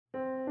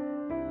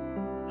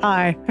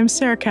Hi, I'm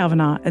Sarah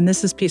Kavanaugh, and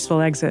this is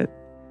Peaceful Exit.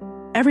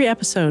 Every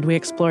episode, we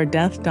explore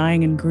death,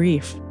 dying, and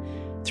grief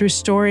through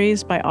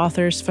stories by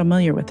authors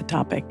familiar with the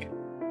topic.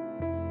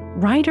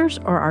 Writers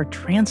are our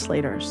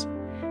translators.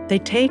 They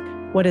take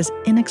what is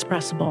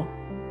inexpressible,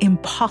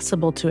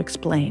 impossible to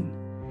explain,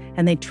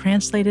 and they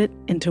translate it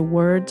into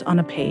words on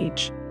a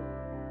page.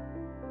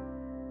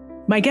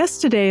 My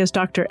guest today is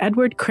Dr.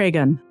 Edward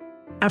Creagan.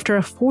 After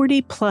a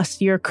 40-plus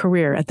year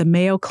career at the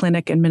Mayo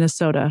Clinic in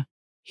Minnesota,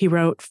 he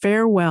wrote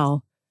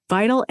Farewell,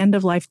 Vital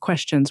End-of-Life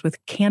Questions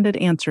with Candid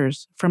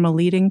Answers from a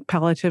Leading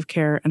Palliative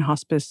Care and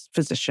Hospice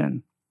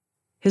Physician.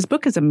 His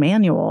book is a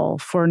manual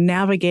for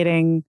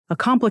navigating a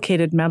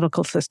complicated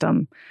medical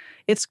system.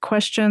 It's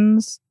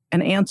questions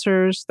and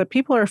answers that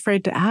people are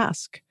afraid to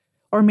ask,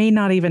 or may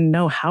not even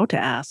know how to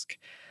ask,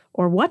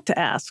 or what to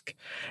ask.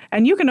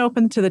 And you can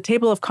open to the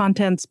table of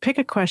contents, pick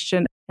a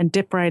question, and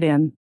dip right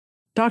in.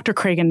 Dr.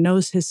 Creagan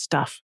knows his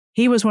stuff.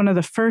 He was one of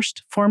the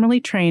first formally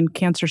trained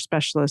cancer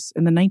specialists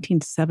in the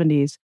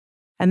 1970s,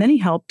 and then he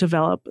helped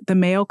develop the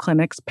Mayo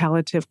Clinic's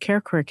palliative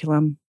care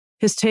curriculum.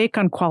 His take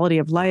on quality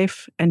of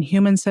life and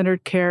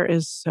human-centered care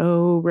is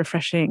so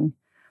refreshing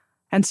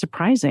and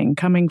surprising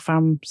coming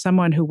from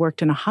someone who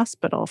worked in a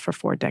hospital for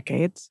 4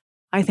 decades.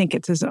 I think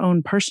it's his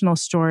own personal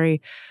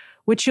story,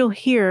 which you'll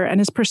hear, and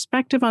his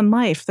perspective on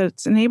life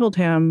that's enabled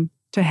him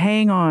to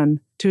hang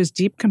on to his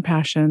deep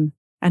compassion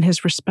and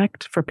his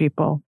respect for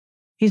people.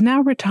 He's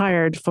now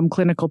retired from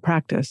clinical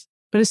practice,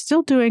 but is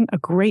still doing a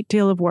great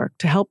deal of work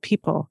to help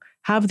people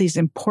have these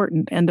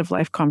important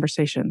end-of-life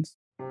conversations.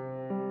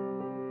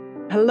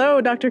 Hello,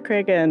 Dr.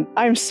 Creagan.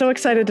 I'm so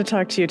excited to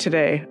talk to you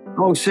today.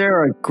 Oh,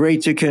 Sarah,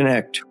 great to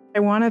connect.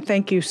 I want to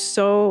thank you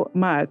so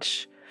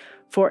much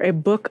for a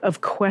book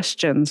of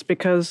questions,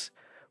 because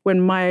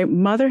when my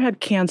mother had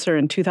cancer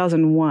in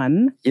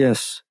 2001,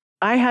 yes,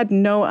 I had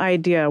no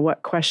idea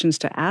what questions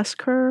to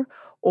ask her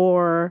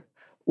or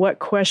what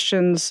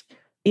questions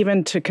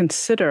even to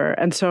consider.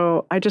 And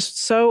so I just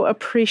so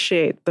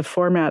appreciate the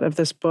format of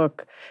this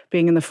book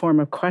being in the form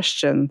of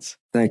questions.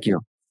 Thank you.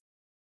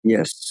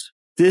 Yes,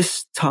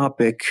 this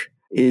topic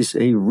is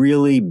a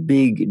really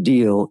big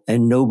deal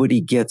and nobody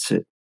gets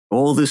it.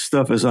 All this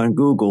stuff is on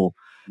Google,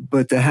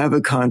 but to have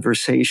a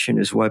conversation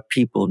is what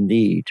people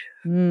need.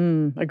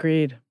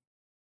 Agreed.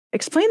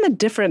 Explain the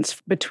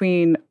difference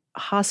between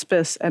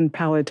hospice and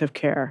palliative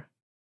care.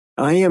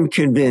 I am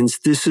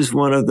convinced this is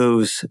one of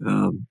those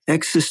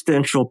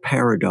existential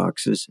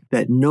paradoxes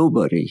that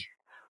nobody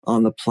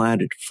on the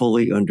planet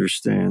fully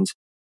understands.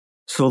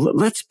 So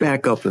let's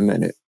back up a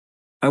minute.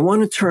 I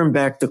want to turn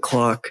back the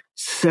clock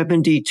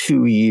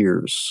 72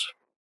 years.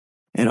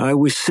 And I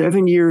was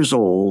 7 years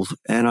old,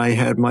 and I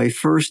had my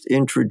first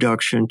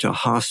introduction to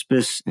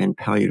hospice and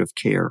palliative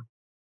care.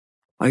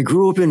 I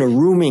grew up in a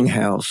rooming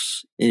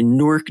house in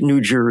Newark,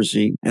 New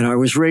Jersey, and I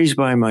was raised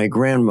by my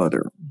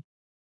grandmother.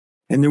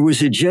 And there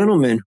was a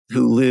gentleman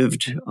who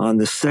lived on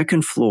the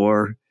second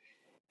floor,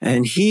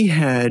 and he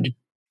had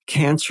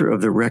cancer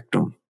of the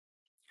rectum.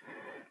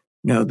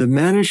 Now, the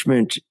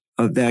management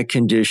of that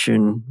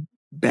condition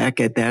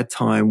back at that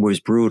time was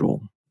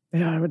brutal.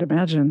 Yeah, I would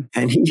imagine.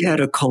 And he had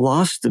a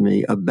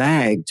colostomy, a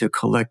bag to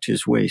collect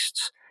his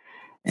wastes.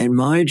 And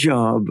my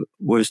job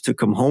was to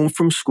come home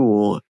from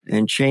school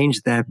and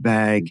change that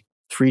bag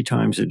 3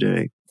 times a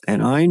day.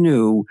 And I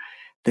knew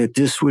that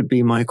this would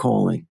be my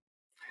calling.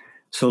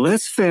 So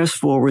let's fast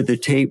forward the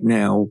tape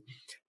now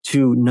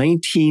to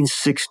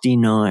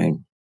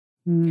 1969.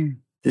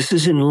 This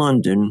is in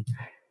London,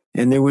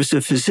 and there was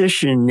a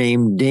physician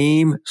named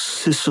Dame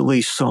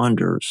Cicely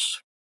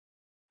Saunders.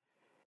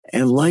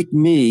 And like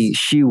me,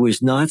 she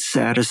was not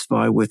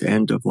satisfied with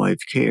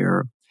end-of-life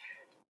care,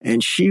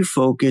 and she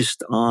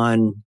focused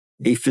on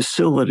a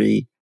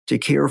facility to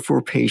care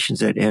for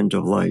patients at end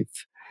of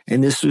life.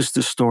 And this was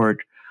the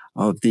start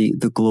of the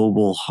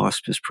global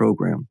hospice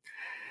program.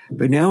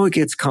 But now it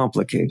gets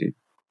complicated.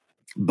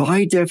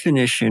 By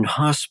definition,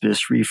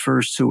 hospice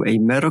refers to a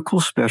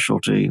medical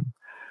specialty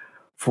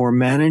for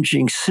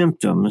managing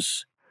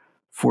symptoms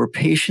for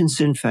patients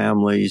and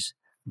families,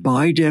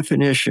 by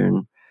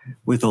definition,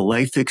 with a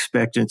life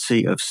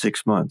expectancy of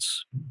 6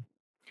 months.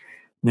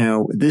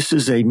 Now, this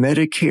is a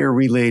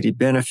Medicare-related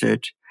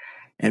benefit,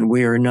 and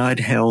we are not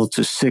held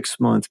to 6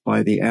 months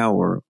by the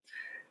hour.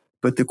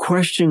 But the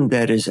question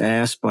that is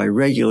asked by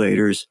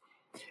regulators,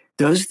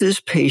 does this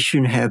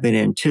patient have an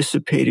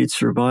anticipated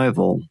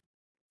survival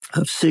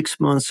of 6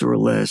 months or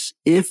less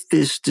if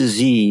this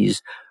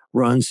disease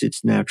runs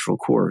its natural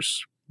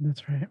course?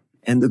 That's right.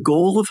 And the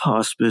goal of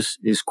hospice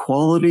is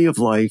quality of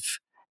life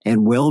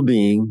and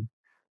well-being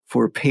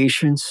for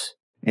patients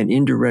and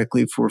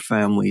indirectly for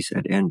families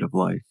at end of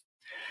life.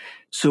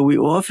 So we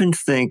often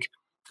think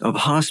of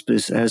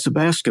hospice as a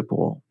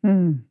basketball,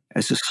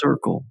 as a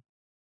circle,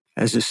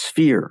 as a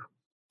sphere,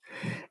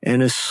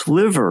 and a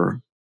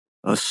sliver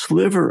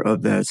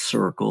of that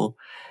circle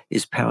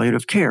is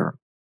palliative care.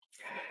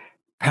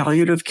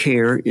 Palliative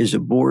care is a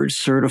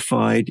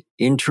board-certified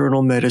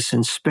internal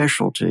medicine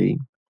specialty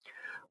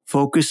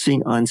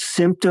focusing on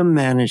symptom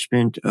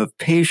management of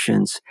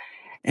patients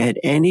at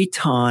any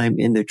time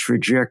in the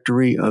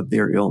trajectory of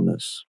their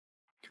illness.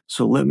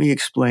 So let me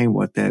explain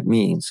what that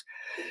means.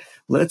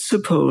 Let's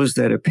suppose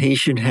that a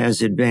patient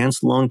has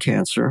advanced lung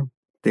cancer.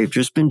 They've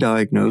just been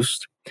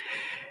diagnosed,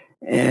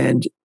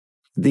 and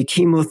the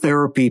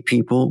chemotherapy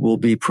people will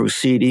be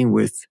proceeding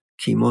with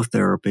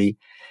chemotherapy,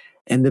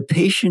 and the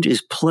patient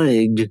is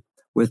plagued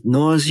with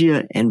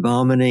nausea and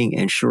vomiting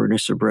and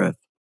shortness of breath.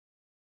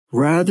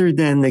 Rather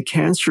than the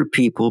cancer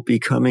people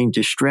becoming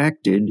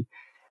distracted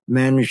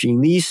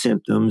managing these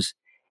symptoms,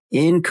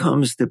 in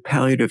comes the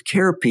palliative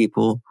care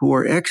people who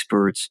are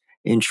experts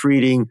in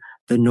treating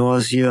the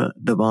nausea,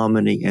 the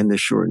vomiting, and the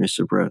shortness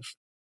of breath.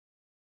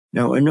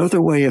 Now,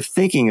 another way of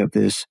thinking of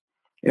this,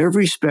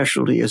 every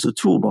specialty is a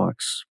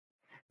toolbox.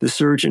 The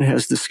surgeon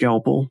has the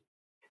scalpel,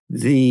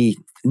 the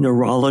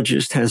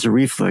neurologist has a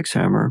reflex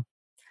hammer,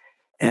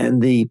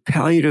 and the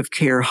palliative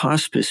care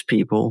hospice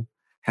people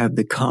have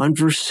the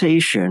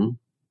conversation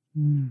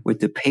with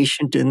the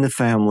patient and the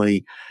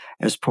family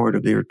as part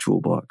of their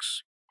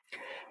toolbox.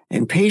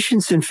 And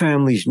patients and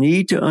families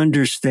need to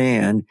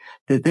understand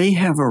that they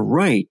have a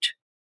right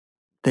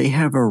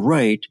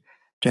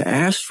to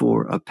ask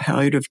for a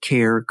palliative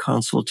care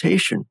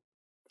consultation.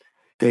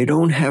 They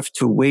don't have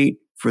to wait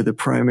for the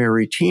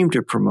primary team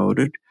to promote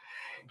it.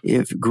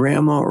 If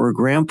grandma or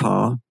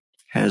grandpa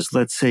has,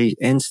 let's say,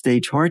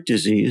 end-stage heart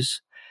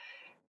disease,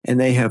 and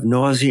they have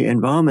nausea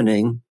and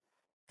vomiting,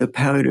 the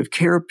palliative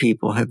care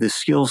people have the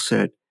skill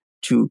set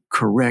to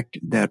correct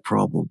that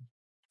problem.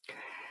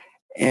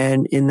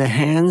 And in the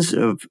hands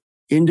of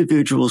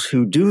individuals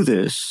who do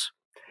this,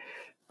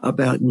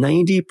 about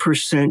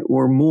 90%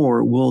 or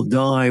more will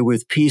die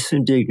with peace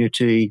and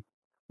dignity,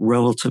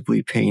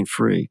 relatively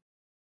pain-free.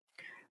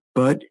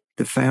 But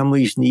the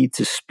families need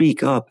to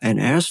speak up and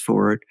ask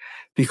for it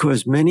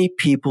because many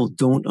people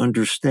don't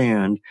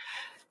understand.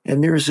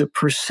 And there's a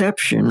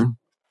perception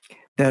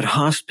that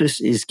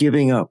hospice is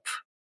giving up.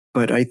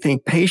 But I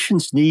think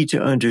patients need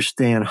to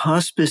understand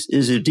hospice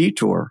is a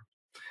detour.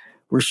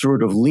 We're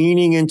sort of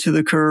leaning into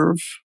the curve.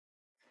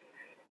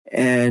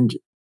 And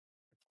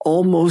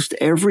almost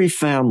every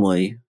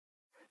family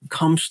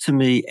comes to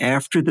me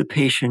after the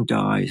patient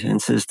dies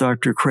and says,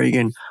 Dr.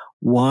 Creagan,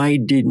 why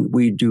didn't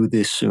we do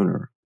this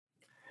sooner?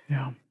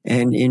 Yeah.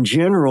 And in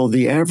general,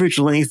 the average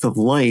length of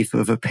life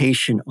of a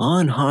patient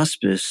on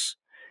hospice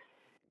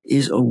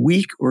is a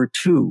week or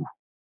two.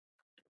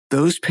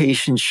 Those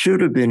patients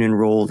should have been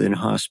enrolled in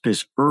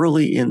hospice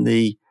early in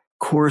the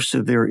course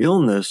of their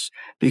illness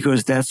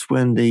because that's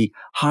when the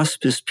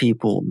hospice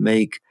people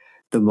make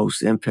the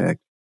most impact.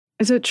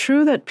 Is it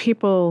true that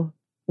people,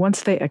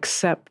 once they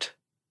accept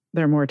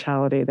their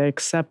mortality, they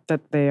accept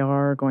that they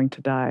are going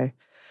to die,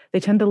 they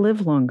tend to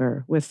live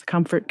longer with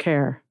comfort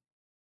care?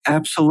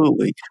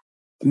 Absolutely.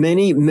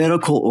 Many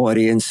medical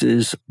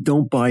audiences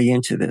don't buy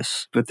into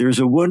this, but there's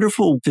a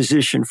wonderful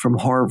physician from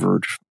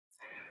Harvard.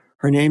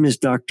 Her name is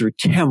Dr.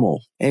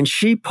 Temmel, and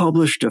she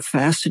published a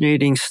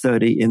fascinating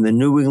study in the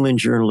New England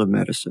Journal of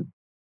Medicine.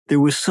 There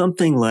was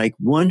something like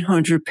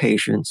 100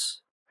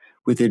 patients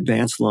with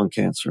advanced lung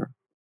cancer,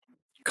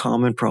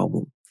 common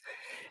problem.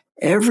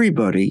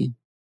 Everybody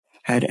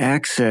had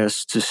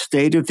access to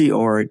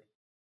state-of-the-art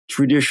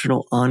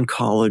traditional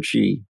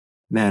oncology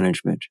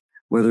management,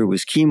 whether it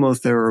was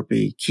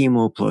chemotherapy,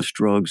 chemo plus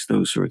drugs,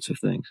 those sorts of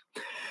things.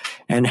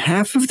 And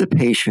half of the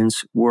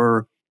patients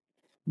were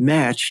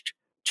matched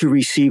to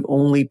receive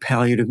only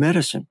palliative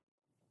medicine.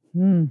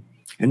 In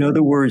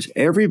other words,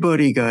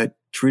 everybody got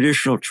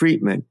traditional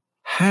treatment.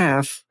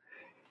 Half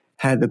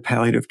had the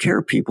palliative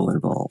care people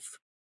involved.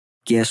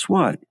 Guess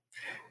what?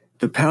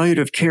 The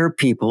palliative care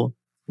people,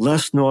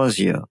 less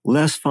nausea,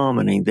 less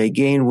vomiting, they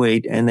gained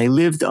weight, and they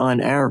lived on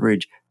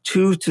average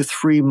 2 to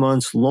 3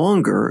 months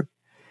longer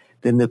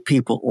than the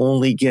people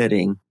only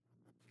getting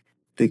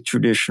the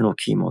traditional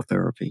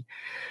chemotherapy.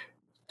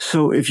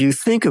 So if you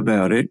think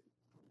about it,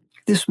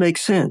 this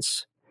makes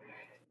sense.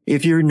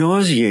 If you're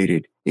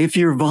nauseated, if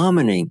you're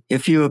vomiting,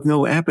 if you have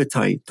no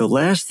appetite, the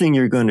last thing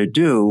you're going to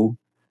do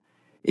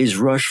is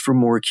rush for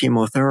more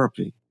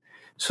chemotherapy.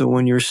 So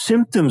when your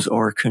symptoms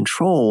are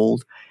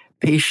controlled,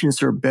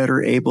 patients are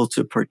better able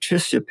to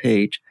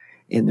participate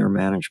in their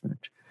management.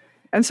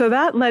 And so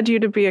that led you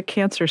to be a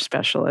cancer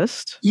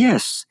specialist.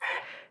 Yes.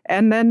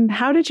 And then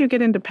how did you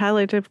get into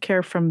palliative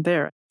care from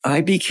there?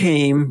 I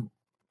became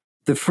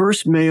the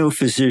first Mayo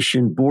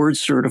physician board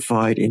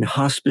certified in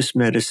hospice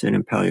medicine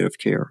and palliative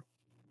care.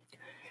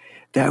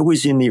 That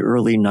was in the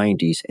early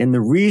 90s. And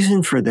the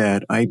reason for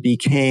that, I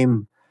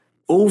became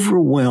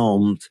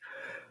overwhelmed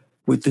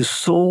with the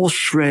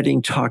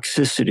soul-shredding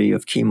toxicity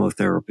of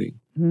chemotherapy.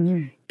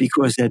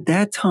 Because at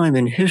that time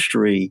in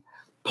history,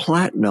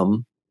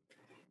 platinum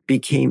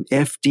became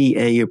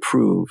FDA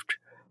approved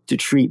to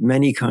treat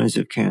many kinds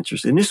of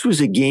cancers. And this was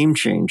a game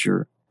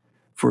changer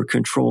for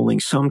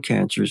controlling some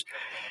cancers.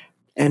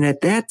 And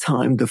at that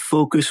time, the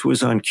focus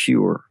was on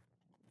cure.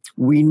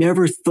 We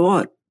never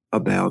thought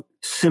about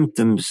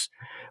symptoms.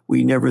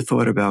 We never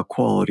thought about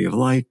quality of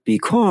life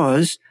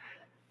because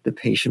the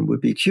patient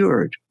would be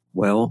cured.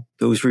 Well,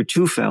 those were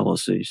two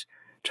fallacies.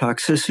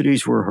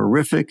 Toxicities were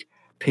horrific.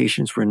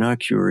 patients were not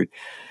cured.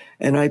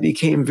 And I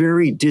became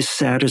very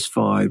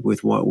dissatisfied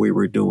with what we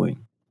were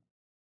doing.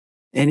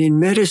 And in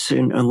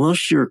medicine,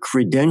 unless you're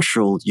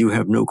credentialed, you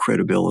have no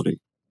credibility.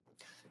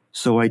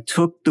 So I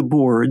took the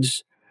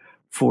boards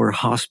for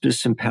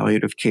hospice and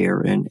palliative care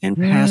and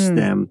passed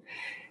them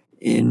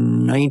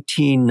in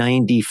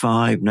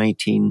 1995,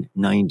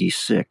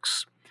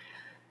 1996.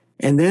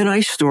 And then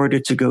I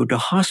started to go to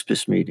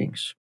hospice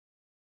meetings.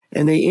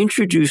 And they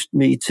introduced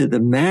me to the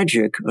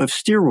magic of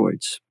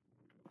steroids,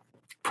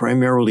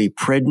 primarily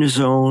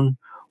prednisone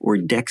or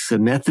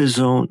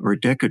dexamethasone or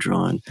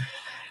Decadron.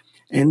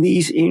 And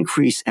these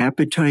increase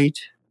appetite,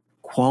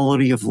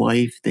 quality of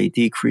life, they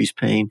decrease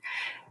pain.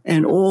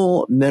 And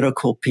all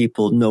medical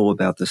people know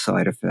about the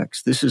side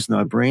effects. This is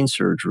not brain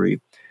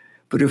surgery.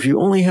 But if you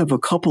only have a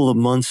couple of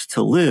months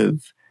to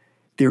live,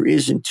 there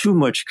isn't too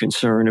much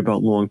concern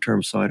about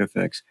long-term side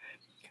effects.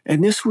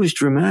 And this was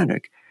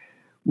dramatic.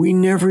 We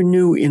never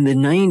knew in the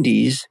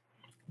 90s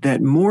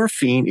that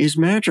morphine is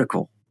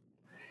magical.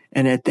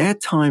 And at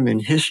that time in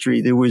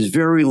history, there was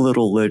very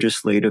little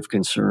legislative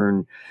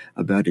concern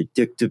about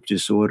addictive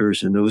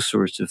disorders and those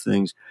sorts of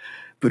things.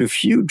 But a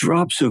few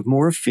drops of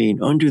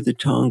morphine under the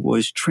tongue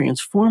was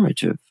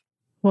transformative.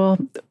 Well,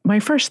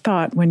 my first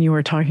thought when you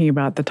were talking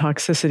about the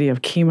toxicity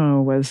of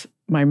chemo was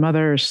my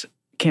mother's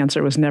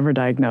cancer was never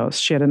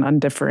diagnosed. She had an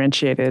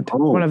undifferentiated,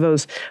 one of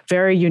those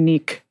very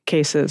unique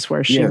cases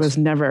where she was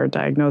never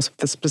diagnosed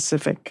with a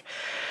specific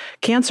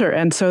cancer.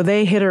 And so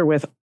they hit her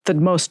with the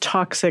most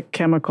toxic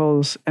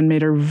chemicals and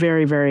made her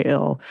very, very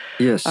ill.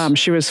 Yes.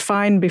 She was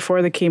fine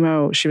before the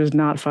chemo. She was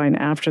not fine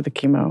after the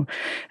chemo.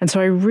 And so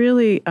I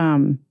really,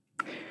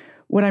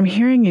 what I'm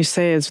hearing you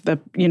say is that,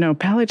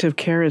 palliative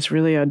care is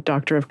really a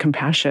doctor of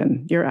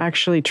compassion. You're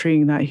actually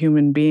treating that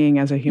human being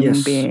as a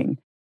human being.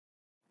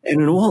 And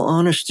in all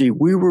honesty,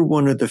 we were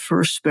one of the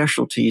first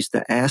specialties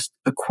to ask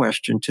a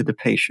question to the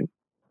patient.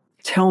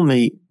 Tell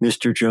me,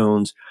 Mr.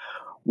 Jones,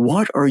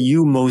 what are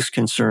you most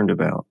concerned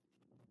about?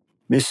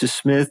 Mrs.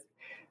 Smith,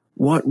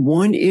 what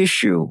one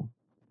issue,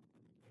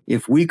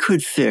 if we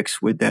could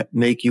fix, would that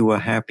make you a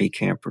happy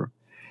camper?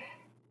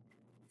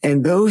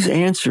 And those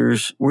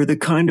answers were the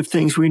kind of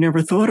things we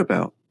never thought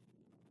about.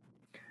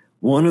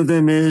 One of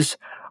them is,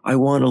 I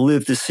want to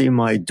live to see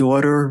my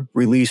daughter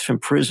released from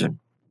prison.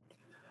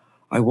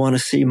 I want to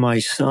see my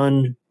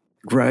son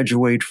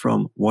graduate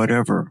from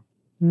whatever.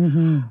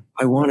 Mm-hmm.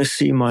 I want to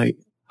see my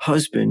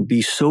husband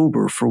be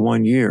sober for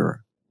 1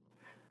 year.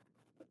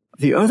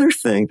 The other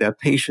thing that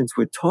patients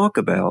would talk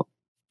about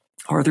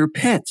are their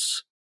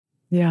pets.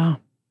 Yeah.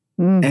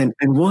 And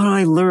what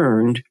I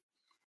learned,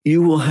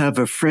 you will have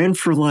a friend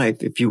for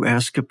life if you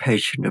ask a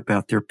patient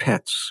about their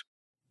pets.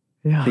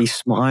 Yeah. They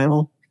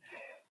smile,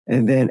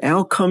 and then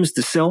out comes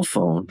the cell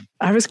phone.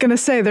 I was going to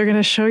say, they're going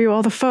to show you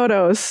all the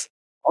photos.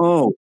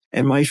 Oh,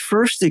 and my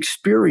first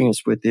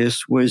experience with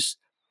this was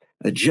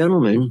a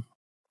gentleman,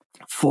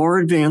 far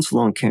advanced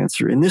lung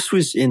cancer, and this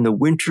was in the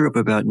winter of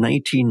about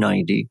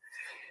 1990.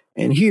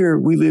 And here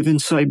we live in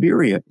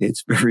Siberia.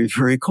 It's very,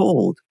 very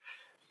cold.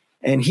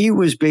 And he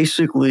was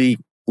basically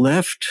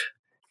left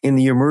in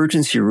the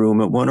emergency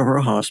room at one of our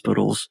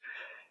hospitals.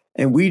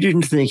 And we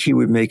didn't think he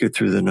would make it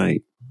through the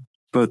night.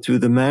 But through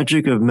the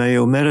magic of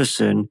Mayo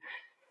medicine,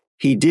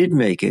 he did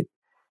make it.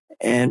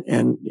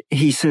 And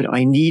he said,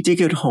 I need to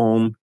get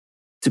home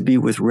to be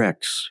with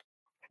Rex.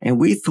 And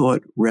we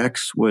thought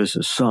Rex was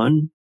a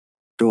son,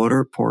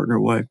 daughter, partner,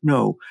 wife.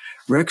 No,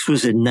 Rex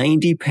was a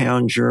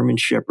 90-pound German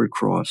Shepherd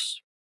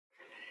Cross.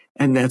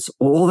 And that's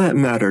all that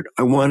mattered.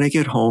 I want to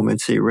get home and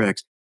see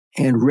Rex.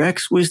 And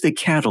Rex was the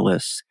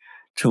catalyst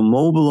to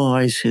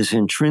mobilize his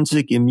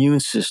intrinsic immune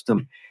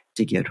system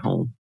to get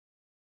home.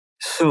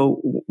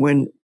 So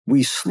when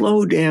we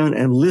slow down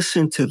and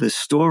listen to the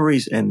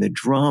stories and the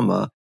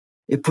drama,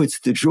 it puts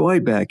the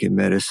joy back in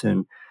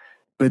medicine.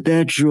 But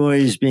that joy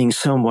is being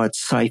somewhat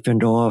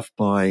siphoned off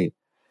by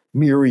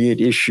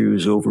myriad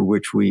issues over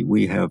which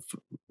we have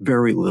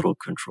very little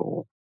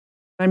control.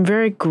 I'm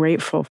very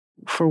grateful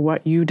for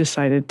what you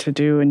decided to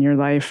do in your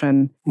life.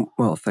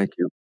 Well, thank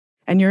you.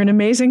 And you're an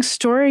amazing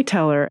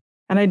storyteller.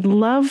 And I'd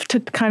love to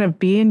kind of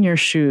be in your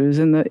shoes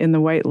in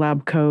the white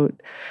lab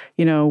coat,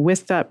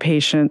 with that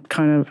patient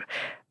kind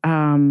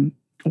of,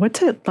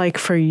 what's it like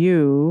for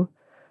you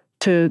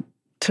to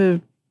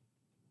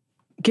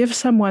give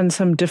someone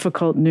some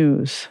difficult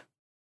news?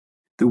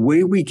 The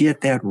way we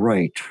get that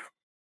right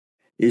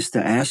is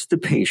to ask the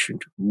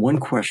patient one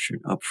question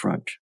up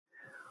front.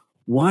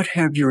 What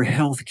have your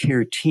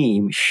healthcare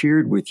team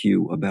shared with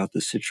you about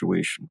the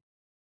situation?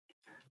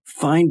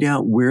 Find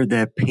out where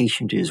that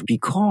patient is,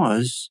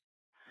 because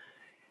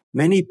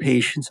many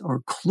patients are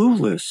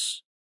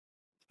clueless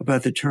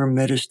about the term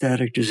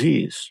metastatic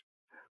disease,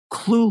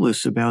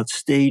 clueless about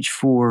stage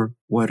 4,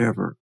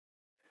 whatever.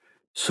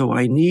 So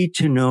I need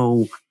to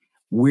know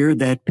where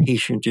that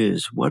patient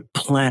is. What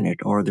planet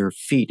are their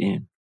feet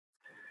in?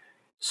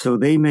 So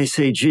they may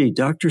say, gee,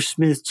 Dr.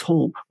 Smith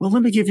told, well,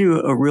 let me give you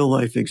a real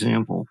life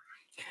example.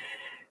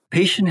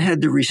 Patient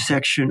had the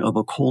resection of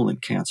a colon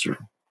cancer.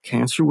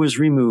 Cancer was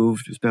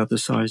removed. It was about the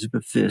size of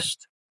a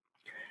fist.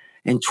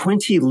 and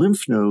 20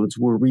 lymph nodes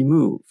were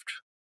removed.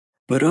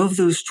 But of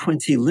those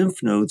 20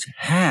 lymph nodes,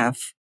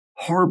 half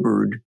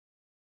harbored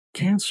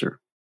cancer.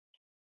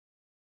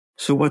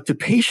 So what the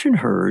patient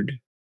heard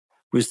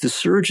was the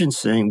surgeon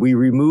saying, we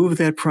remove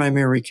that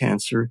primary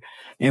cancer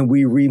and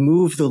we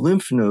remove the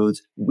lymph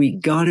nodes. We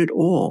got it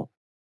all.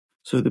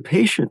 So the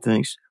patient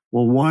thinks,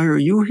 well, why are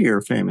you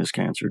here, famous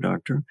cancer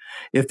doctor,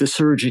 if the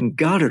surgeon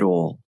got it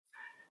all?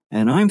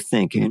 And I'm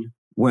thinking,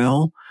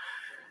 well,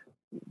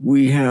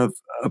 we have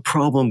a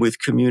problem with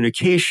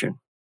communication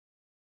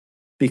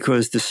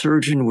because the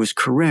surgeon was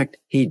correct.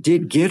 He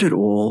did get it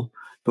all,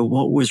 but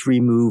what was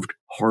removed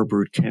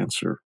harbored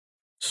cancer.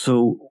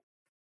 So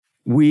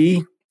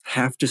we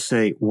have to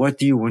say, what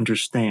do you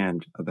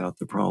understand about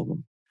the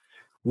problem?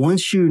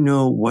 Once you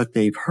know what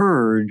they've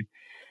heard,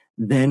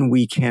 then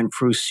we can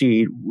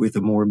proceed with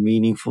a more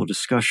meaningful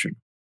discussion.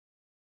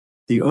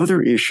 The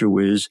other issue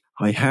is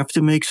I have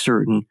to make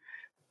certain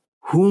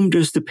whom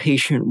does the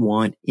patient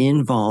want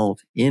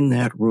involved in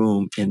that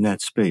room, in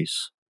that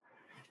space.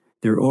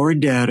 There are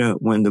data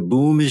when the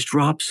boom is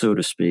dropped, so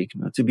to speak,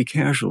 not to be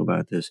casual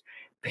about this,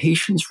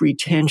 patients'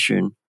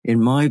 retention,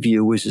 in my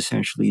view, is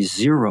essentially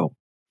zero.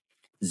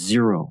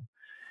 Zero.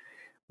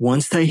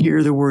 Once they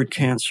hear the word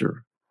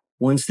cancer,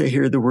 once they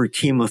hear the word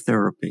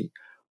chemotherapy,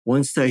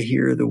 once they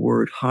hear the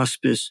word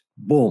hospice,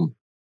 boom,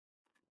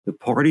 the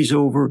party's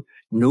over.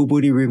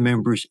 Nobody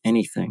remembers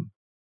anything.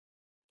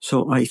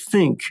 So I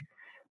think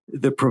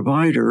the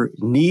provider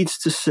needs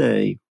to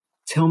say,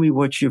 tell me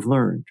what you've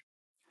learned.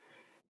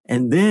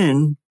 And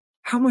then,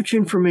 how much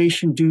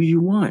information do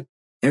you want?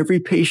 Every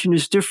patient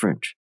is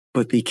different,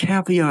 but the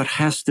caveat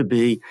has to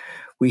be,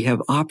 we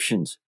have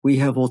options, we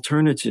have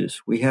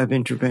alternatives, we have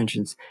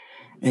interventions.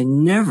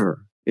 And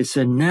never, it's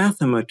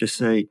anathema to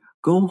say,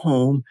 go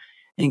home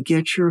and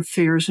get your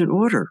affairs in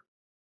order.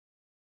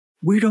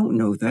 We don't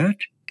know that.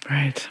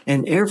 Right.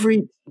 And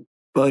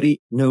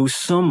everybody knows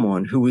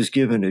someone who was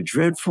given a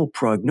dreadful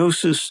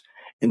prognosis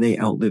and they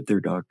outlived their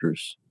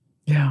doctors.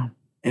 Yeah.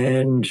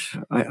 And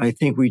I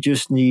think we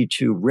just need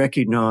to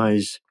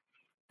recognize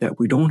that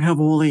we don't have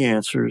all the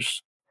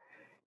answers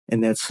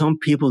and that some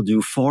people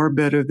do far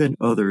better than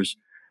others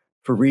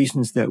for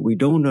reasons that we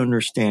don't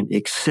understand,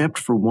 except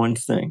for one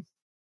thing.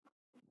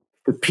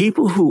 The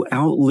people who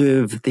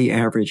outlive the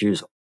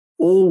averages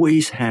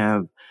always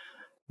have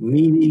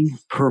meaning,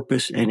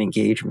 purpose, and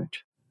engagement.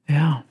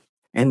 Yeah.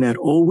 And that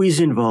always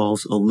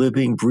involves a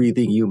living,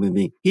 breathing human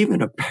being,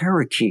 even a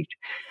parakeet,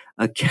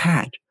 a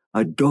cat,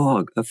 a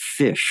dog, a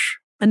fish.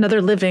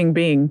 Another living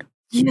being.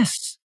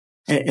 Yes.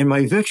 And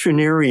my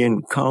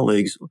veterinarian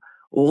colleagues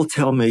all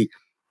tell me,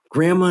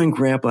 Grandma and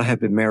Grandpa have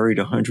been married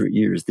 100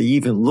 years. They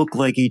even look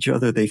like each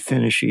other. They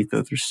finish each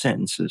other's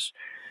sentences.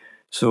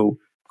 So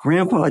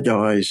Grandpa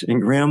dies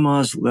and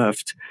Grandma's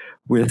left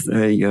with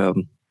a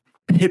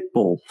pit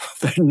bull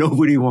that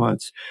nobody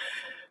wants.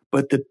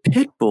 But the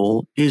pit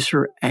bull is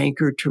her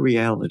anchor to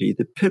reality.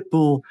 The pit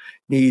bull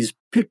needs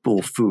pit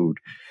bull food.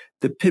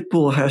 The pit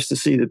bull has to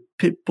see the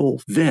pit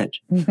bull vet.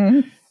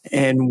 Mm-hmm.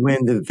 And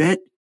when the vet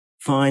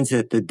finds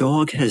that the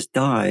dog has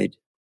died,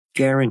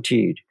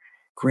 guaranteed,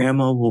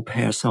 Grandma will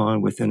pass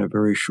on within a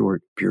very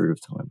short period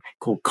of time,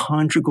 called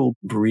conjugal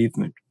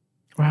bereavement.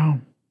 Wow.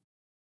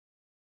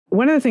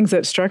 One of the things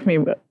that struck me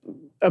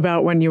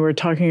about when you were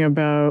talking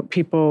about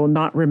people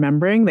not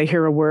remembering, they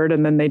hear a word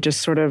and then they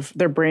just sort of,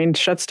 their brain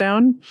shuts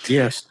down.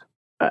 Yes.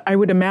 I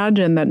would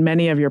imagine that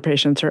many of your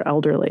patients are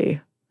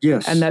elderly.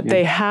 Yes. And that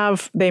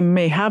they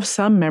may have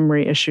some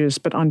memory issues,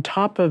 but on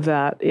top of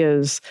that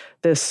is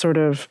this sort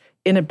of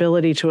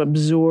inability to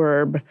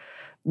absorb.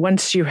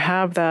 Once you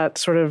have that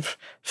sort of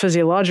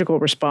physiological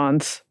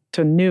response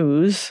to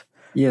news,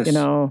 yes.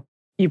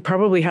 You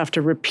probably have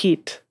to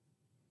repeat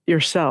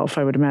yourself,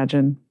 I would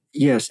imagine.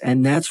 Yes.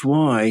 And that's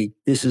why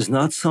this is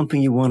not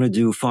something you want to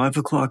do 5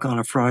 o'clock on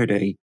a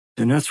Friday.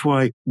 And that's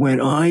why when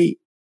I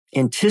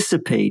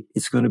anticipate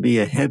it's going to be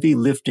a heavy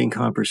lifting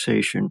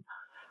conversation,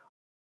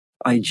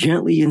 I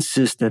gently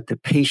insist that the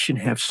patient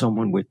have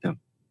someone with them.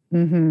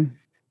 Mm-hmm.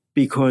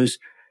 Because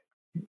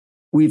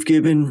we've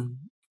given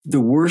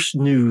the worst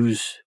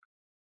news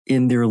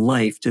in their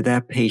life to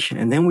that patient,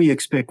 and then we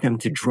expect them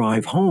to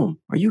drive home.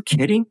 Are you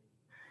kidding?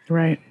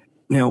 Right.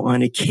 Now,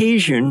 on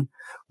occasion,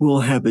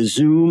 we'll have a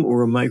Zoom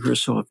or a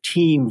Microsoft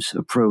Teams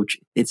approach.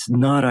 It's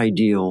not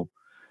ideal,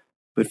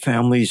 but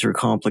families are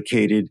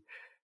complicated.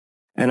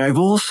 And I've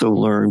also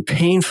learned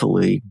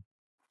painfully,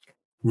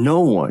 no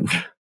one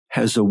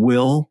has a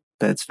will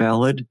that's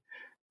valid.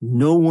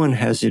 No one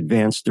has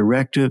advanced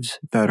directives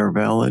that are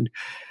valid.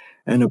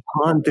 And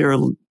upon their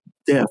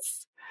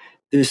death,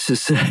 this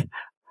is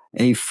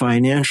a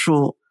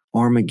financial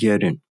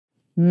Armageddon.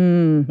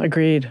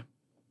 Agreed.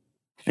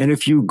 And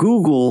if you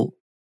Google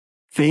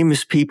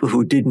famous people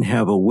who didn't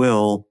have a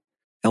will,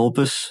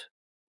 Elvis,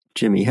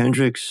 Jimi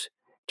Hendrix,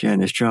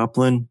 Janis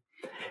Joplin,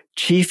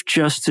 Chief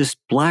Justice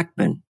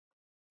Blackmun,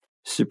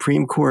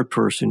 Supreme Court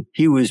person,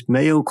 he was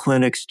Mayo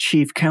Clinic's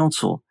chief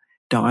counsel,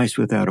 dies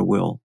without a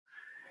will.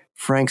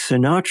 Frank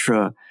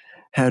Sinatra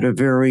had a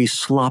very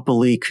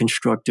sloppily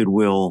constructed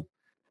will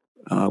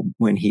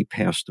when he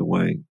passed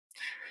away.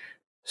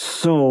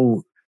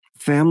 So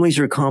families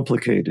are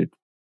complicated.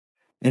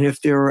 And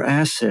if there are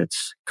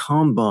assets,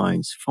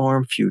 combines,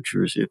 farm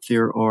futures, if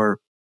there are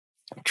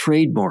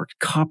trademarked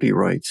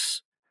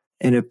copyrights,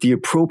 and if the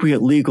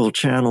appropriate legal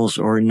channels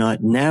are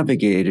not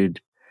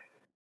navigated,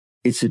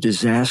 it's a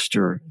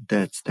disaster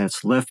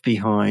that's left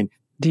behind.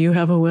 Do you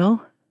have a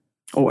will?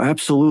 Oh,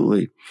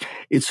 absolutely.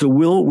 It's a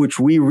will which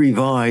we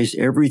revise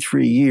every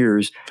 3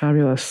 years.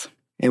 Fabulous.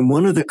 And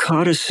one of the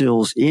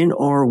codicils in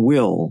our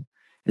will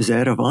is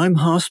that if I'm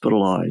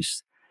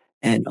hospitalized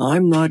and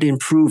I'm not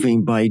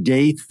improving by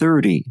day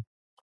 30,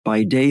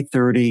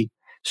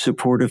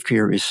 supportive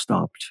care is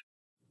stopped.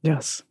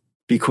 Yes.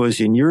 Because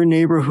in your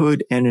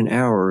neighborhood and in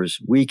ours,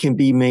 we can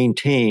be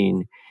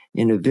maintained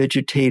in a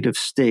vegetative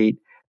state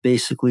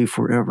basically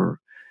forever.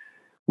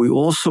 We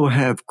also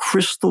have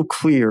crystal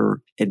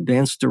clear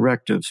advanced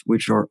directives,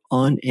 which are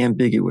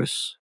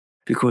unambiguous,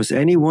 because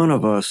any one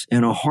of us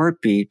in a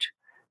heartbeat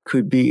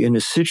could be in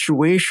a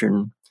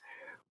situation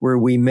where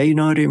we may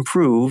not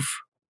improve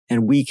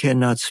and we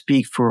cannot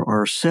speak for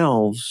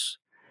ourselves.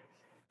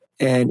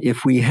 And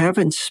if we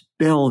haven't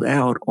spelled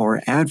out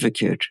our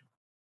advocate,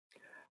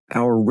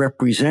 our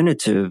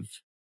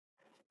representative,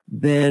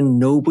 then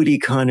nobody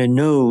kind of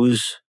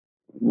knows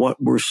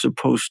what we're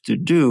supposed to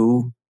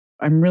do.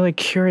 I'm really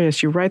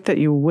curious. You write that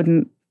you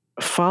wouldn't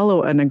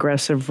follow an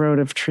aggressive road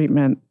of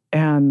treatment.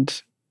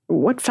 And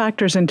what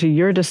factors into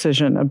your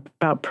decision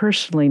about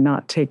personally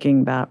not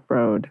taking that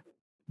road?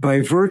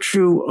 By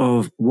virtue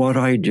of what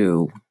I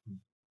do,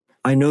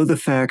 I know the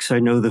facts, I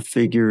know the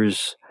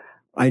figures,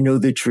 I know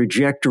the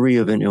trajectory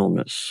of an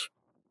illness.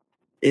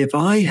 If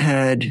I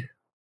had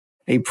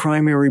a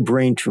primary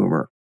brain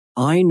tumor,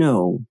 I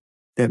know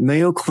that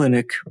Mayo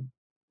Clinic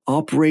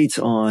operates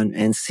on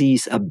and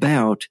sees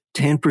about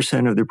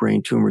 10% of the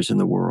brain tumors in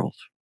the world.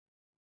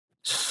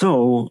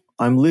 So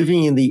I'm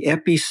living in the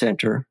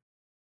epicenter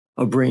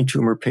of brain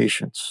tumor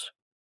patients.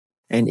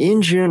 And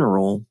in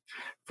general,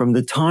 from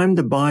the time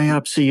the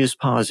biopsy is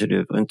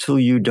positive until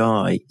you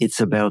die, it's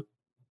about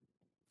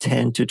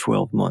 10 to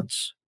 12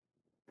 months.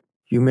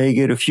 You may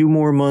get a few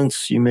more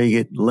months, you may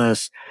get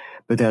less,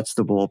 but that's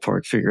the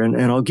ballpark figure. And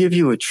I'll give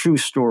you a true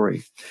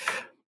story.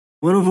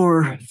 One of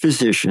our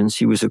physicians,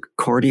 he was a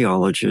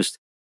cardiologist,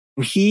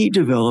 he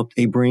developed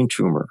a brain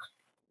tumor.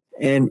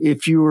 And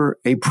if you're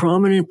a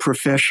prominent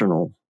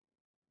professional,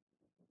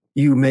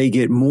 you may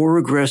get more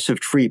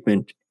aggressive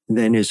treatment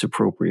than is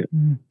appropriate.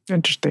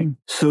 Interesting.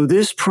 So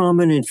this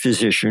prominent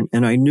physician,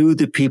 and I knew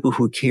the people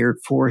who cared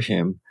for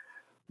him,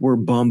 were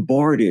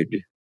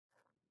bombarded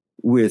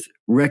with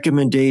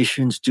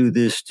recommendations, do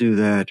this, do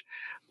that.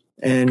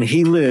 And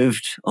he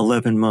lived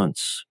 11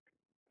 months.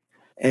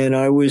 And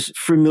I was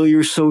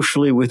familiar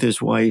socially with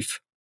his wife,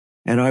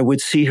 and I would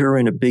see her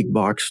in a big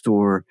box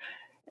store,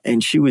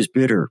 and she was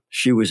bitter.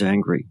 She was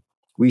angry.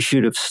 We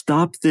should have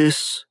stopped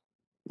this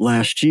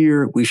last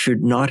year. We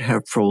should not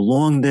have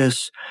prolonged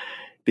this,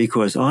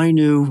 because I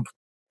knew,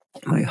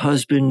 my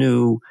husband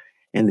knew,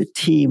 and the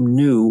team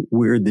knew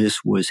where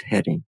this was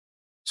heading.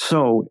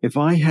 So if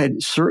I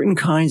had certain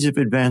kinds of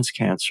advanced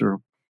cancer,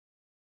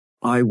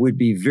 I would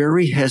be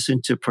very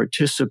hesitant to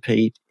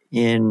participate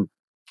in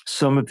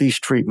some of these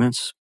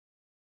treatments.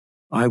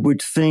 I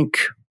would think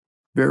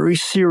very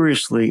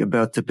seriously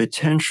about the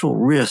potential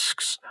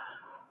risks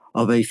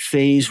of a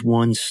phase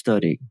 1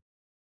 study.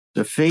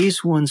 The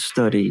phase 1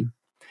 study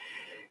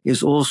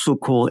is also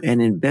called an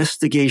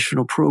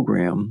investigational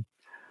program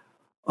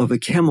of a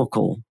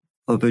chemical,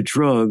 of a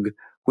drug,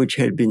 which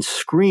had been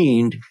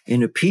screened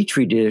in a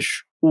petri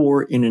dish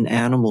or in an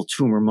animal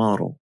tumor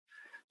model.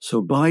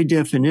 So by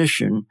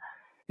definition,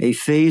 a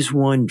phase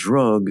 1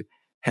 drug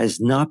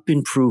has not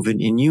been proven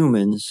in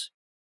humans,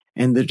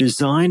 and the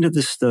design of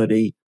the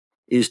study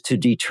is to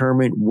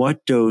determine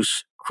what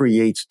dose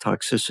creates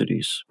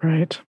toxicities.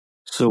 Right.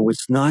 So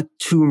it's not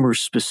tumor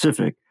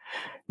specific.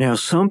 Now,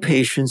 some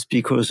patients,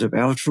 because of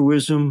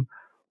altruism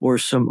or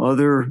some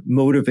other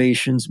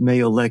motivations, may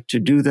elect to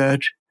do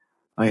that.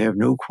 I have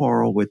no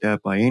quarrel with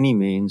that by any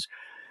means.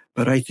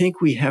 But I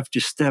think we have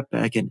to step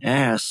back and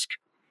ask,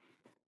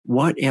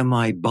 what am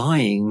I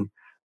buying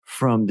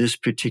from this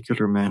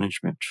particular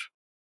management?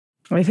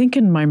 I think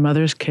in my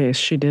mother's case,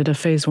 she did a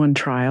phase 1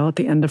 trial at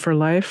the end of her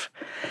life,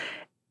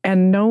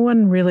 and no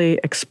one really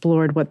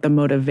explored what the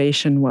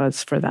motivation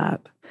was for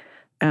that.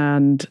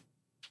 And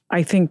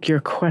I think your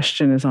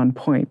question is on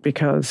point,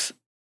 because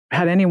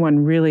had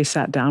anyone really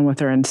sat down with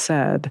her and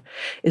said,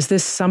 is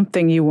this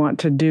something you want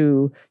to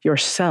do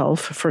yourself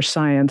for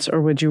science, or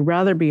would you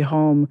rather be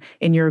home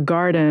in your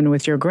garden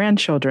with your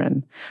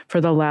grandchildren for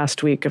the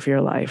last week of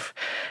your life?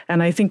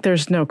 And I think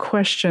there's no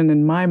question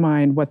in my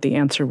mind what the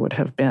answer would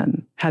have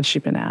been had she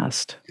been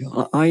asked.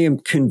 I am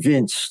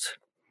convinced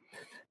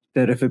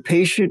that if a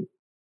patient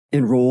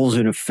enrolls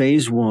in a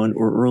phase 1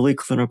 or early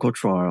clinical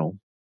trial,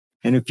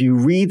 and if you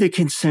read the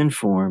consent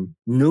form,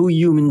 no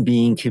human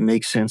being can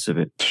make sense of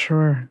it.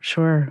 Sure.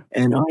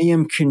 And I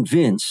am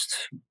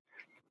convinced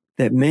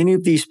that many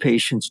of these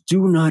patients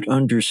do not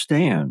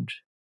understand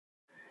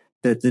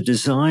that the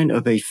design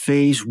of a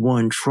phase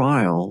 1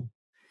 trial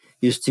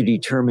is to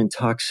determine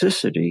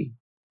toxicity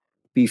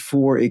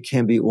before it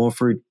can be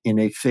offered in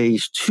a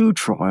phase 2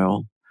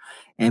 trial.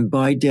 And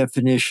by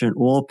definition,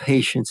 all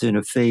patients in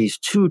a phase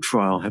 2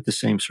 trial have the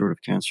same sort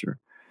of cancer.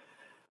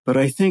 But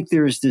I think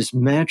there is this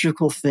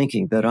magical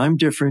thinking that I'm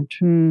different.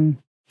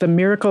 The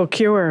miracle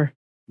cure.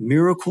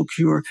 Miracle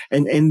cure.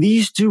 And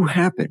these do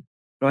happen.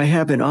 I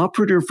have an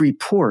operative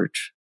report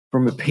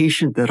from a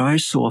patient that I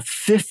saw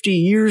 50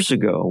 years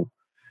ago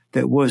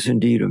that was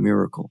indeed a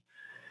miracle.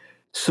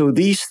 So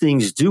these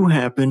things do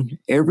happen.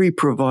 Every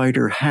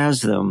provider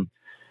has them.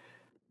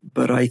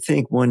 But I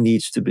think one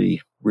needs to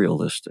be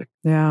realistic.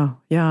 Yeah.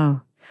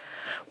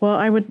 Well,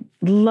 I would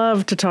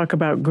love to talk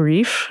about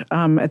grief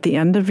at the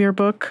end of your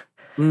book.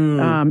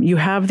 You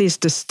have these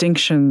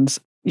distinctions.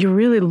 You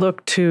really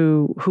look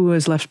to who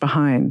is left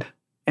behind.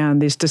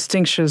 And these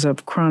distinctions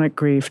of chronic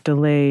grief,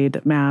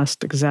 delayed,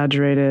 masked,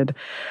 exaggerated.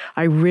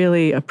 I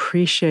really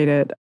appreciate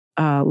it.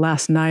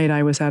 Last night,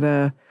 I was at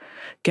a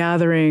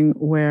gathering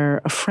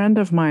where a friend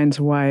of mine's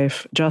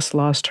wife just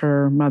lost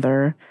her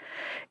mother.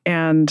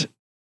 And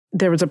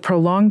there was a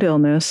prolonged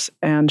illness,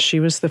 and she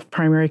was the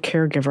primary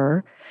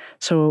caregiver.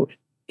 So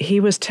he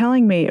was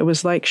telling me it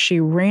was like she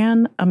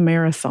ran a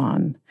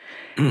marathon.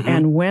 Mm-hmm.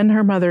 And when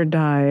her mother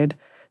died,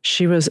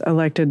 she was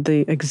elected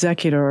the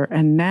executor.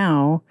 And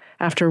now,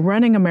 after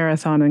running a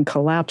marathon and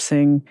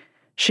collapsing,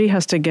 she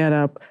has to get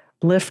up,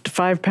 lift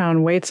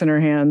 5-pound weights in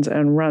her hands,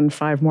 and run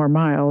 5 more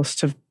miles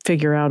to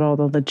figure out all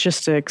the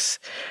logistics.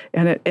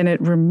 And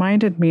it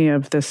reminded me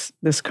of this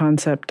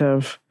concept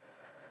of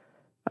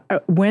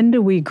when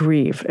do we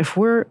grieve? If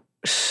we're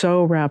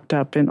so wrapped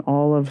up in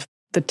all of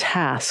the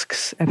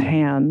tasks at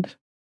hand.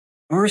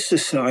 Our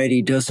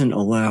society doesn't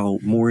allow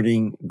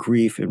mourning,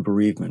 grief, and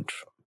bereavement.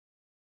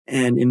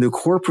 And in the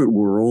corporate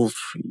world,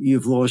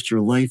 you've lost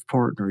your life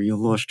partner, you've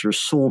lost your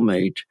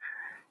soulmate,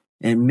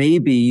 and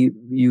maybe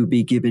you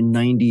be given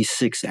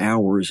 96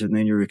 hours and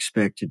then you're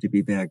expected to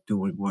be back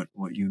doing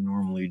what you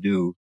normally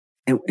do.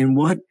 And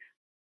what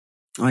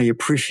I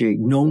appreciate,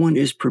 no one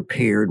is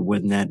prepared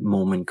when that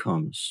moment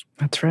comes.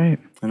 That's right.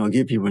 And I'll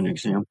give you an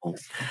example.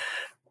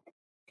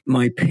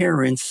 My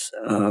parents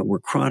were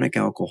chronic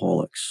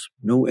alcoholics,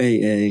 no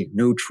AA,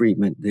 no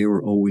treatment. They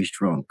were always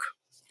drunk.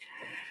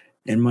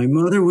 And my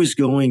mother was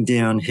going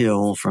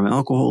downhill from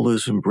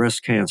alcoholism,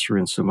 breast cancer,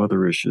 and some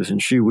other issues.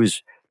 And she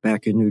was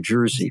back in New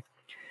Jersey.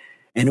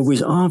 And it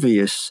was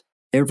obvious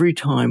every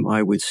time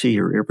I would see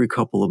her, every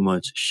couple of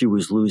months, she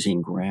was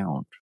losing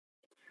ground.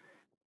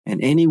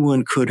 And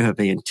anyone could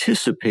have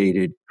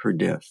anticipated her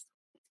death.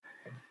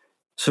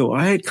 So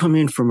I had come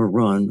in from a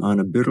run on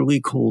a bitterly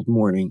cold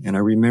morning, and I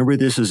remember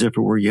this as if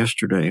it were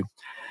yesterday.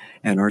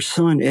 And our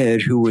son,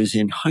 Ed, who was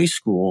in high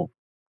school,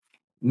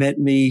 met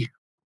me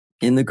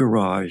in the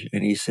garage,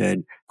 and he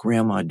said,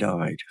 "Grandma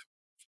died."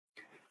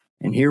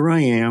 And here I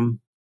am,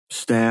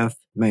 staff,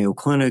 Mayo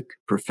Clinic,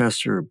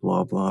 professor,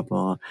 blah, blah,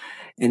 blah.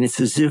 And it's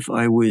as if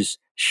I was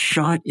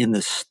shot in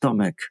the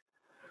stomach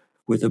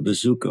with a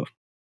bazooka.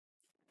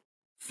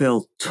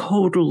 Felt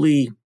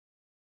totally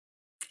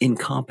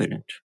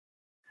incompetent.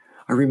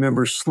 I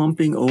remember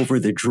slumping over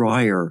the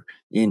dryer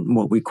in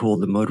what we call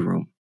the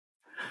mudroom.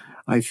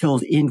 I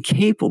felt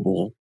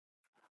incapable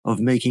of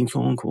making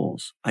phone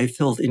calls. I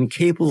felt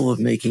incapable of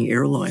making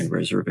airline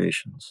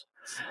reservations.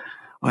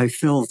 I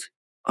felt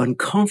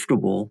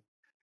uncomfortable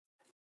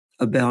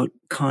about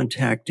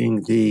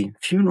contacting the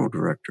funeral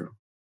director.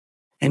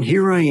 And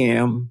here I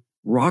am,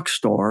 rock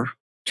star,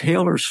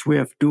 Taylor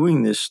Swift,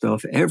 doing this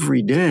stuff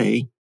every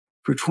day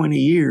for 20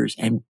 years.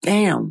 And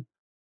bam,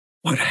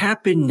 what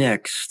happened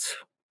next?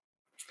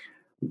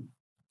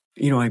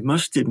 I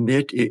must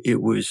admit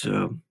it was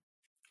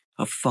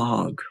a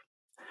fog.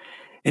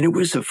 And it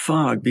was a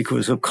fog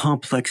because of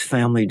complex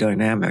family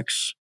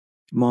dynamics.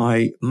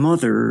 My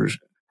mother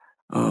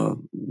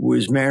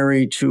was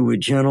married to a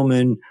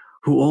gentleman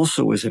who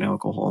also was an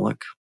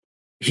alcoholic.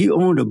 He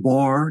owned a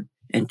bar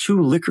and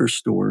 2 liquor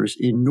stores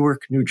in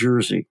Newark, New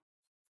Jersey,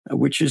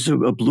 which is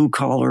a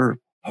blue-collar,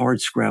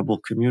 hard-scrabble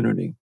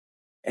community.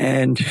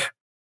 And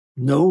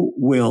no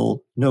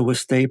will, no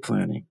estate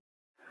planning.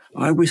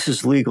 I was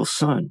his legal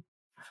son.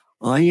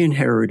 I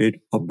inherited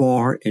a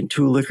bar and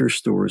 2 liquor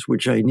stores,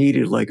 which I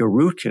needed like a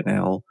root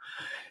canal,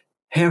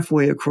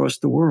 halfway across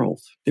the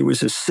world. There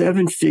was a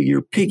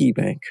 7-figure piggy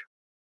bank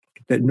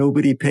that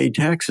nobody paid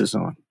taxes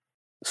on.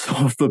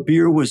 So if a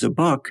beer was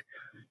 $1,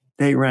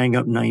 they rang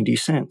up 90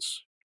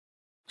 cents.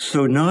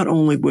 So not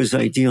only was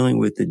I dealing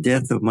with the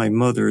death of my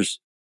mother's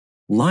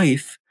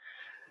life,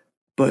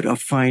 but a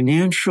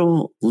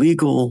financial,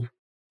 legal,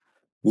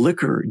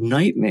 liquor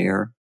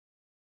nightmare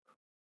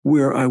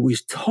where I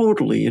was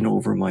totally in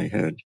over my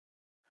head.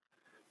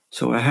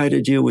 So I had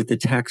to deal with the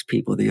tax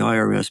people, the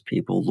IRS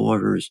people,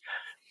 lawyers.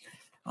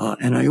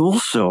 And I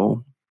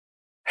also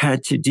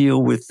had to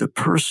deal with the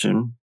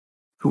person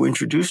who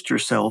introduced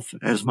herself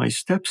as my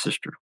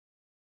stepsister,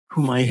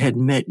 whom I had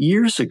met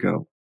years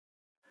ago.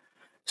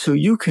 So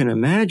you can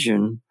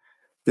imagine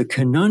the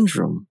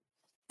conundrum,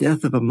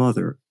 death of a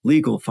mother,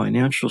 legal,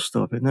 financial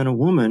stuff, and then a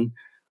woman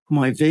whom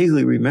I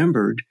vaguely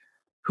remembered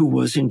who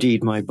was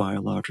indeed my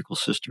biological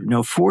sister.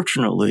 Now,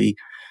 fortunately,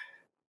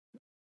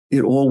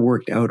 it all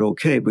worked out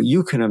okay. But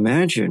you can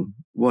imagine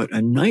what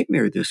a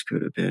nightmare this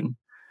could have been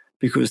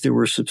because there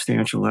were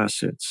substantial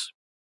assets.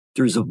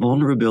 There's a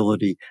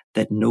vulnerability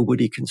that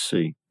nobody can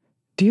see.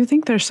 Do you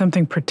think there's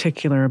something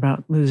particular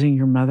about losing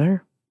your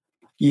mother?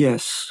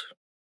 Yes,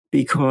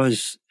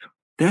 because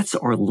that's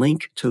our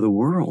link to the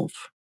world.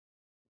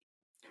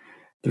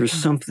 There's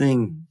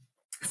something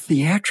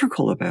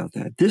theatrical about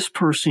that. This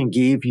person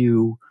gave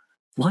you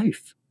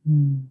life.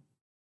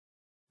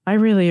 I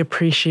really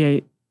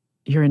appreciate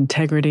your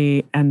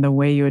integrity and the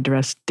way you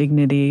address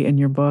dignity in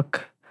your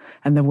book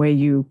and the way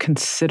you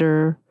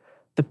consider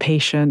the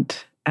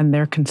patient and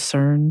their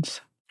concerns.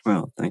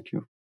 Well, thank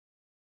you.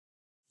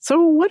 So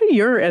what are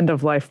your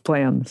end-of-life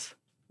plans?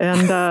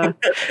 And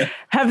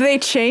have they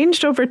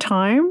changed over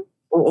time?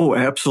 Oh,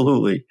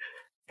 absolutely.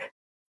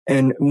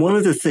 And one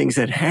of the things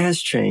that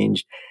has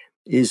changed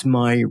is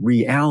my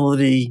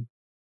reality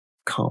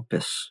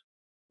compass.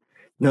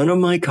 None of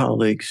my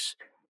colleagues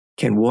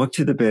can walk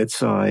to the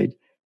bedside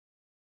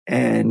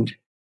and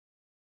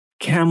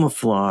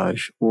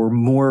camouflage or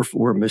morph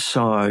or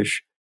massage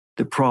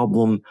the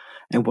problem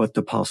and what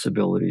the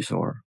possibilities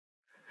are.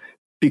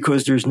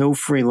 Because there's no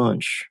free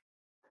lunch.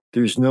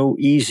 There's no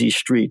easy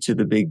street to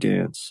the big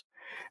dance.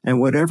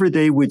 And whatever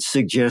they would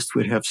suggest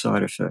would have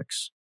side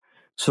effects.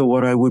 So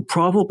what I would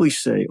probably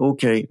say,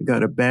 okay, I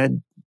got a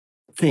bad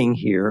thing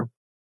here.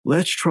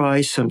 Let's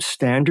try some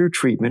standard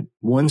treatment,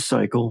 1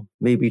 cycle,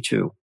 maybe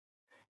 2.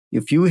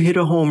 If you hit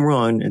a home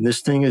run and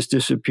this thing has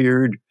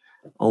disappeared,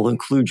 I'll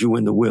include you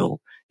in the will.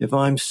 If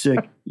I'm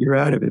sick, you're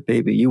out of it,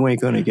 baby. You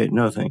ain't going to get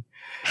nothing.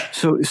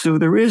 So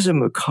there is a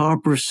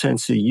macabre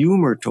sense of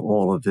humor to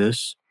all of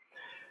this.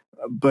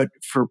 But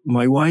for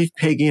my wife,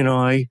 Peggy, and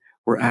I,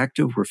 we're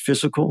active, we're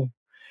physical,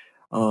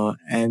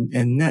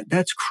 and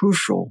that's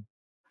crucial.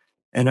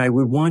 And I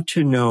would want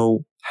to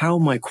know how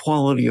my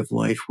quality of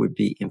life would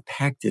be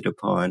impacted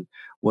upon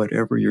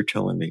whatever you're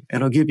telling me.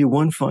 And I'll give you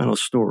one final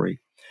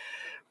story.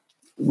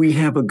 We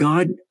have a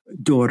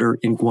goddaughter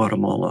in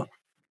Guatemala,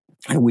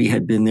 and we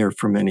had been there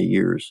for many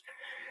years.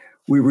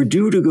 We were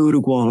due to go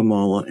to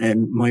Guatemala,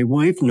 and my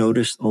wife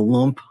noticed a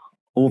lump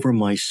over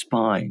my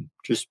spine,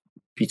 just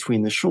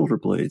between the shoulder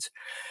blades.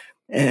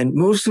 And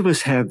most of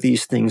us have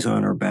these things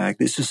on our back.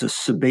 This is a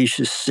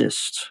sebaceous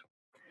cyst.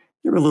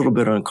 They're a little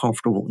bit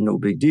uncomfortable, no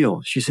big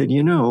deal. She said,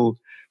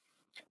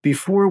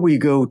 before we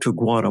go to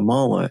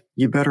Guatemala,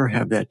 you better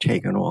have that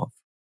taken off.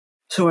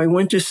 So I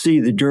went to see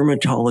the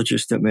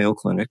dermatologist at Mayo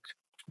Clinic,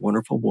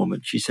 wonderful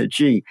woman. She said,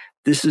 gee,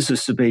 this is a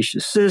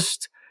sebaceous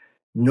cyst.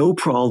 No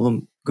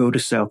problem. Go to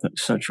South and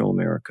Central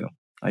America.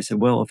 I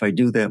said, well, if I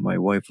do that, my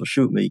wife will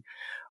shoot me.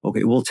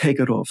 Okay, we'll take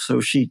it off. So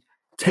she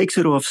takes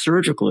it off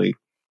surgically.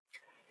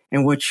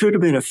 And what should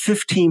have been a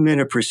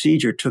 15-minute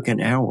procedure took an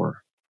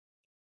hour.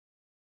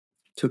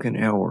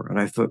 And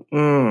I thought,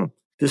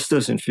 this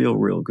doesn't feel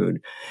real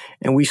good.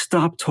 And we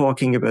stopped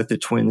talking about the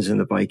Twins and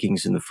the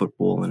Vikings and the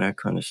football and that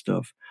kind of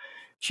stuff.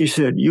 She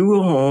said, you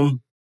go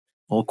home,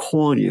 I'll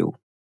call you.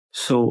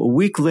 So a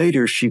week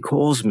later, she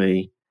calls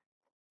me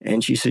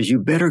and she says, you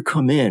better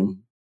come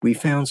in. We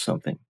found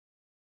something.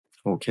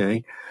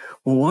 Okay.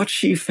 Well, what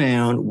she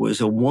found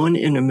was a 1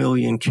 in a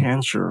million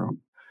cancer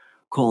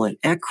called an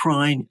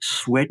eccrine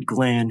sweat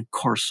gland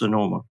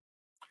carcinoma.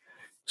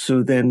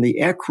 So then the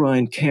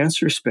eccrine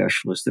cancer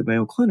specialist at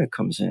Mayo Clinic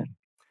comes in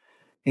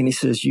and he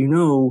says,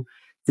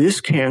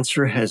 this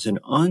cancer has an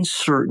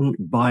uncertain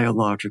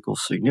biological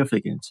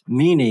significance,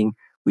 meaning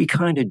we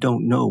kind of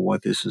don't know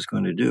what this is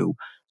going to do.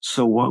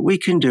 So what we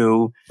can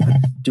do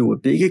a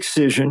big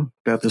excision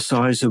about the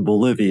size of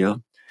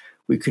Bolivia.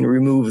 We can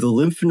remove the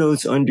lymph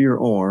nodes under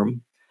your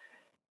arm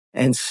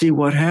and see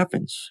what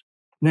happens.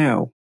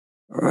 Now,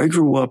 I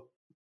grew up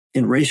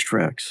in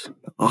racetracks.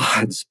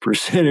 Odds,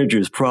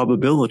 percentages,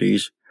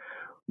 probabilities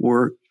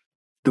were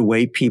the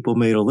way people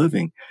made a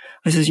living.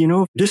 I says,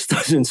 this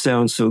doesn't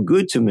sound so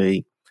good to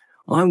me.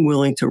 I'm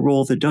willing to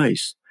roll the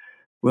dice.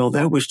 Well,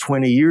 that was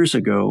 20 years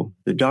ago.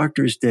 The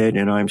doctor's dead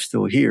and I'm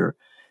still here.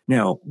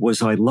 Now,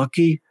 was I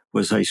lucky?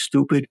 Was I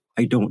stupid?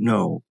 I don't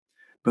know.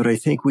 But I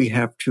think we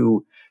have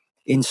to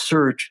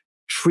insert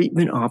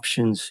treatment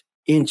options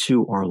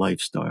into our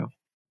lifestyle.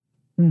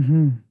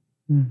 Mm-hmm.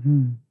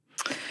 Mm-hmm.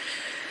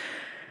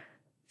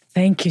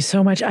 Thank you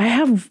so much. I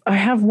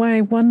have my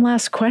one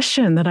last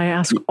question that I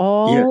ask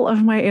all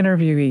of my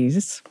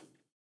interviewees.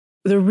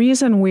 The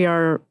reason we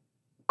are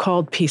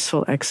called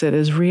Peaceful Exit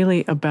is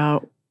really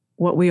about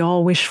what we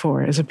all wish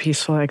for is a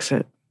peaceful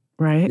exit,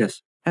 right?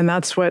 Yes. And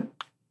that's what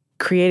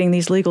creating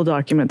these legal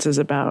documents is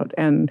about,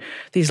 and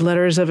these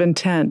letters of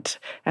intent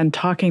and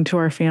talking to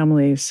our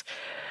families.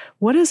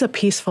 What does a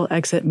peaceful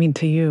exit mean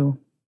to you?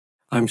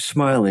 I'm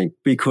smiling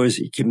because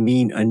it can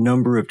mean a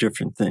number of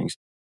different things.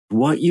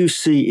 What you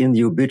see in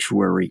the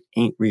obituary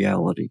ain't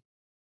reality.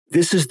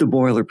 This is the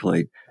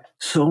boilerplate.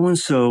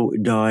 So-and-so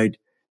died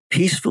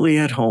peacefully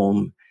at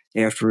home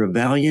after a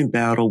valiant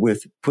battle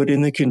with, put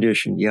in the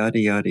condition, yada,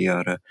 yada,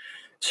 yada,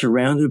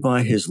 surrounded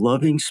by his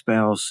loving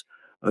spouse,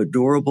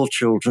 adorable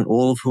children,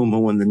 all of whom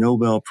won the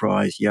Nobel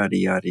Prize, yada,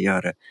 yada,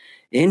 yada.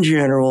 In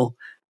general,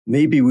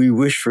 Maybe we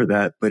wish for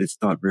that, but it's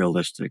not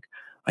realistic.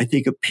 I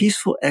think a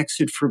peaceful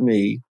exit for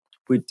me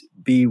would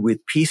be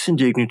with peace and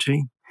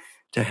dignity,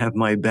 to have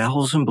my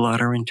bowels and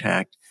bladder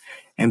intact,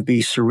 and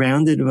be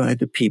surrounded by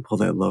the people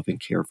that love and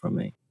care for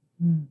me.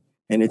 Mm.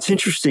 And it's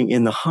interesting,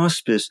 in the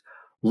hospice,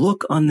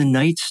 look on the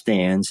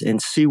nightstands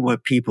and see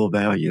what people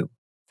value.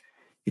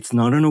 It's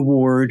not an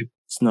award.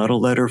 It's not a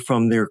letter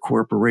from their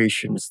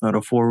corporation. It's not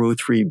a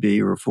 403B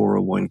or a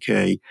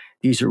 401k.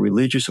 These are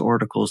religious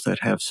articles that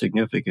have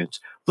significance.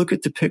 Look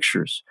at the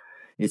pictures.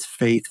 It's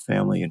faith,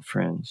 family, and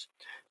friends.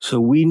 So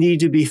we need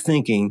to be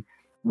thinking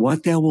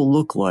what that will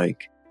look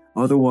like.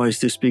 Otherwise,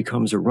 this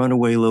becomes a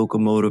runaway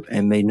locomotive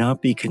and may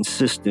not be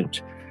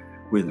consistent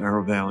with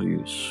our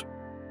values.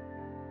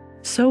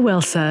 So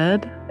well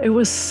said. It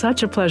was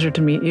such a pleasure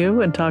to meet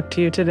you and talk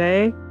to you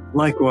today.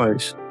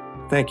 Likewise.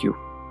 Thank you.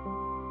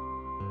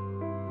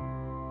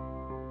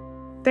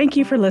 Thank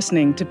you for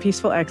listening to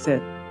Peaceful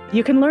Exit.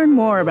 You can learn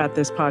more about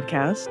this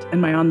podcast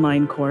and my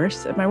online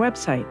course at my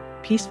website,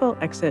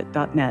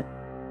 peacefulexit.net.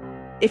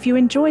 If you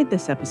enjoyed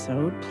this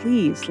episode,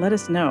 please let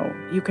us know.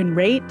 You can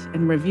rate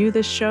and review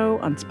this show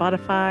on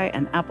Spotify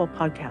and Apple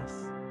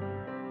Podcasts.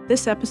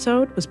 This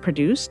episode was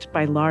produced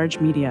by Large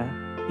Media.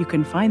 You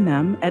can find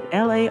them at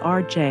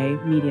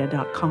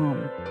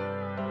larjmedia.com.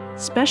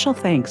 Special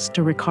thanks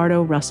to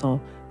Ricardo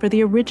Russell for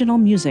the original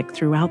music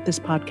throughout this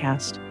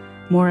podcast.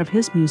 More of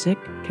his music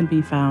can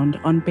be found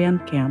on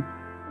Bandcamp.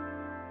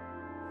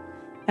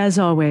 As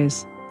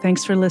always,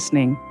 thanks for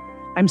listening.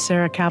 I'm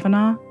Sarah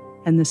Kavanaugh,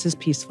 and this is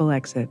Peaceful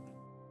Exit.